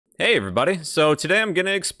Hey everybody, so today I'm going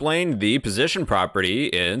to explain the position property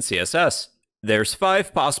in CSS. There's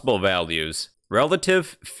 5 possible values: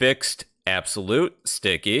 relative, fixed, absolute,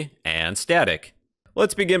 sticky, and static.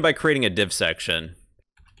 Let's begin by creating a div section.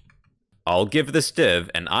 I'll give this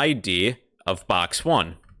div an ID of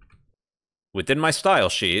box1. Within my style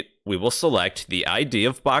sheet, we will select the ID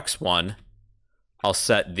of box1. I'll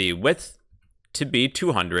set the width to be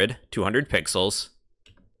 200 pixels.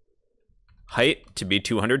 Height to be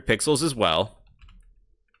 200 pixels as well.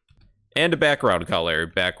 And a background color,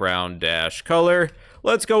 background-color.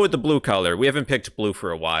 Let's go with the blue color. We haven't picked blue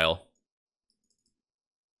for a while.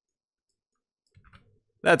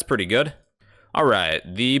 That's pretty good. All right,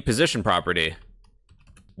 the position property.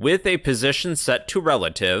 With a position set to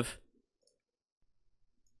relative,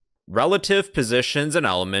 relative positions an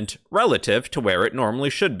element relative to where it normally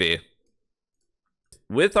should be.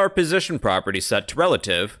 With our position property set to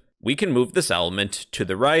relative, we can move this element to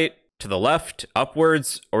the right, to the left,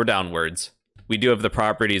 upwards, or downwards. We do have the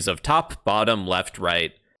properties of top, bottom, left,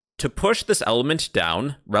 right. To push this element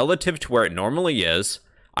down relative to where it normally is,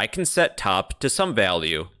 I can set top to some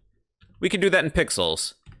value. We can do that in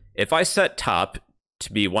pixels. If I set top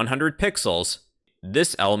to be 100 pixels,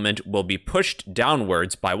 this element will be pushed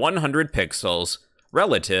downwards by 100 pixels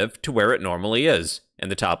relative to where it normally is, in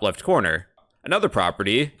the top left corner. Another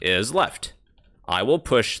property is left. I will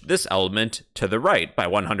push this element to the right by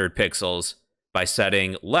 100 pixels by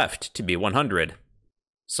setting left to be 100.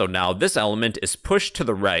 So now this element is pushed to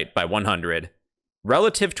the right by 100.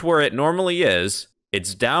 Relative to where it normally is,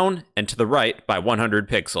 it's down and to the right by 100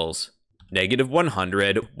 pixels. Negative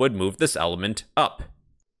 100 would move this element up.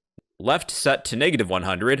 Left set to negative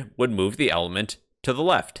 100 would move the element to the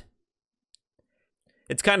left.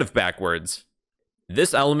 It's kind of backwards.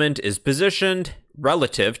 This element is positioned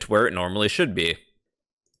relative to where it normally should be.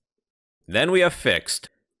 Then we have fixed.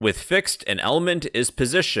 With fixed, an element is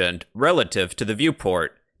positioned relative to the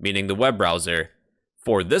viewport, meaning the web browser.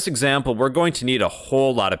 For this example, we're going to need a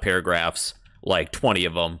whole lot of paragraphs, like 20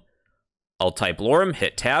 of them. I'll type lorem,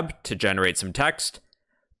 hit tab to generate some text,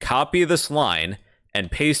 copy this line,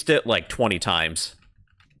 and paste it like 20 times.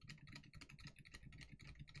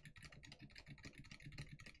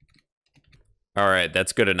 Alright,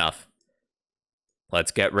 that's good enough.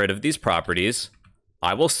 Let's get rid of these properties.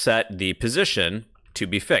 I will set the position to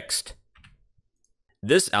be fixed.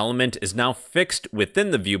 This element is now fixed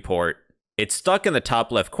within the viewport. It's stuck in the top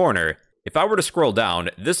left corner. If I were to scroll down,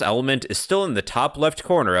 this element is still in the top left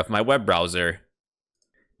corner of my web browser.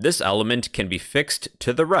 This element can be fixed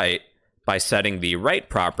to the right by setting the right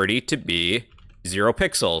property to be 0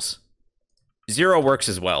 pixels. 0 works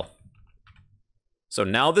as well. So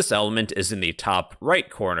now this element is in the top right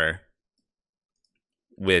corner.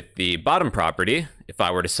 With the bottom property, if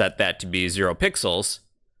I were to set that to be 0 pixels,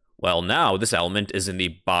 well, now this element is in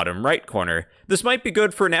the bottom right corner. This might be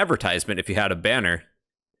good for an advertisement if you had a banner.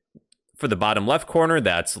 For the bottom left corner,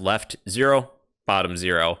 that's left 0, bottom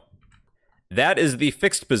 0. That is the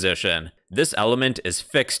fixed position. This element is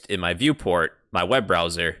fixed in my viewport, my web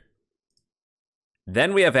browser.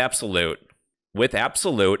 Then we have absolute. With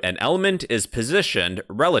absolute, an element is positioned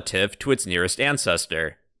relative to its nearest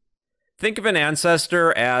ancestor. Think of an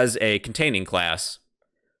ancestor as a containing class.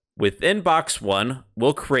 Within box1,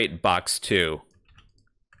 we'll create box2.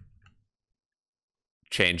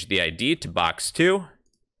 Change the ID to box2.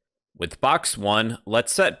 With box1,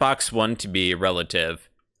 let's set box1 to be relative,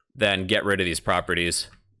 then get rid of these properties.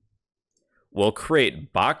 We'll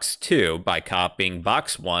create box2 by copying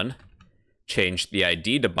box1, change the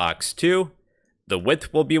ID to box2, the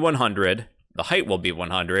width will be 100, the height will be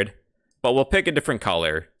 100, but we'll pick a different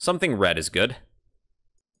color. Something red is good.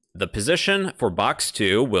 The position for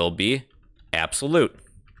box2 will be absolute.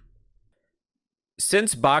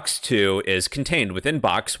 Since box2 is contained within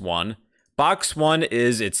box1, box1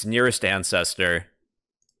 is its nearest ancestor.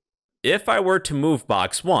 If I were to move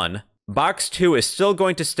box1, box2 is still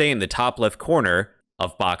going to stay in the top left corner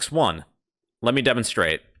of box1. Let me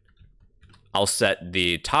demonstrate. I'll set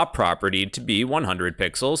the top property to be 100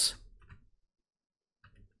 pixels.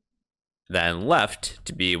 Then left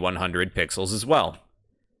to be 100 pixels as well.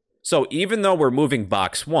 So even though we're moving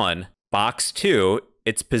box1, box2,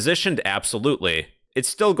 it's positioned absolutely. It's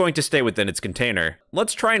still going to stay within its container.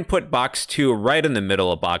 Let's try and put box2 right in the middle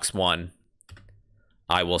of box1.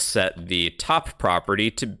 I will set the top property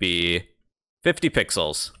to be 50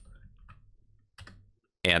 pixels.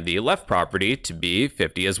 And the left property to be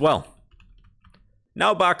 50 as well.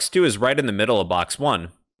 Now box2 is right in the middle of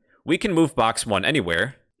box1. We can move box1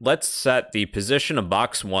 anywhere. Let's set the position of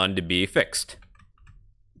box1 to be fixed.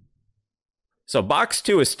 So box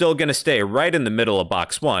 2 is still going to stay right in the middle of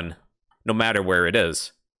box 1, no matter where it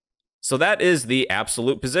is. So that is the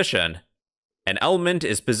absolute position. An element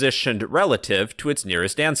is positioned relative to its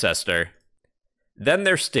nearest ancestor. Then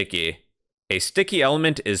there's sticky. A sticky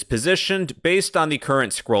element is positioned based on the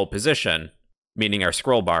current scroll position, meaning our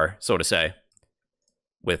scroll bar, so to say.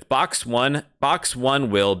 With box 1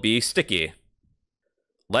 will be sticky.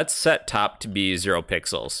 Let's set top to be 0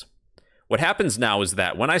 pixels. What happens now is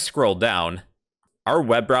that when I scroll down, our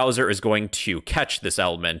web browser is going to catch this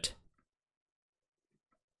element.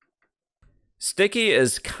 Sticky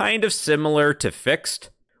is kind of similar to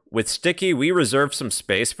fixed. With sticky, we reserve some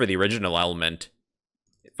space for the original element.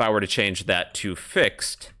 If I were to change that to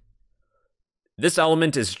fixed, this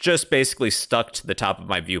element is just basically stuck to the top of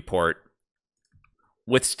my viewport.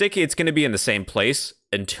 With sticky, it's going to be in the same place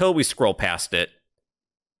until we scroll past it.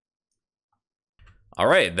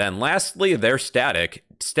 Alright, then lastly, there's static.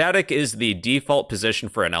 Static is the default position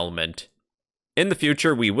for an element. In the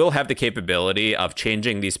future, we will have the capability of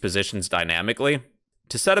changing these positions dynamically.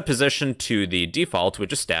 To set a position to the default,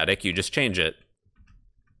 which is static, you just change it.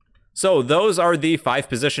 So those are the 5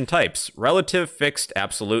 position types: relative, fixed,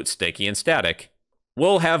 absolute, sticky, and static.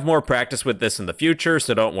 We'll have more practice with this in the future,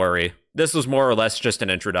 so don't worry. This was more or less just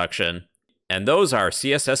an introduction. And those are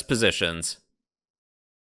CSS positions.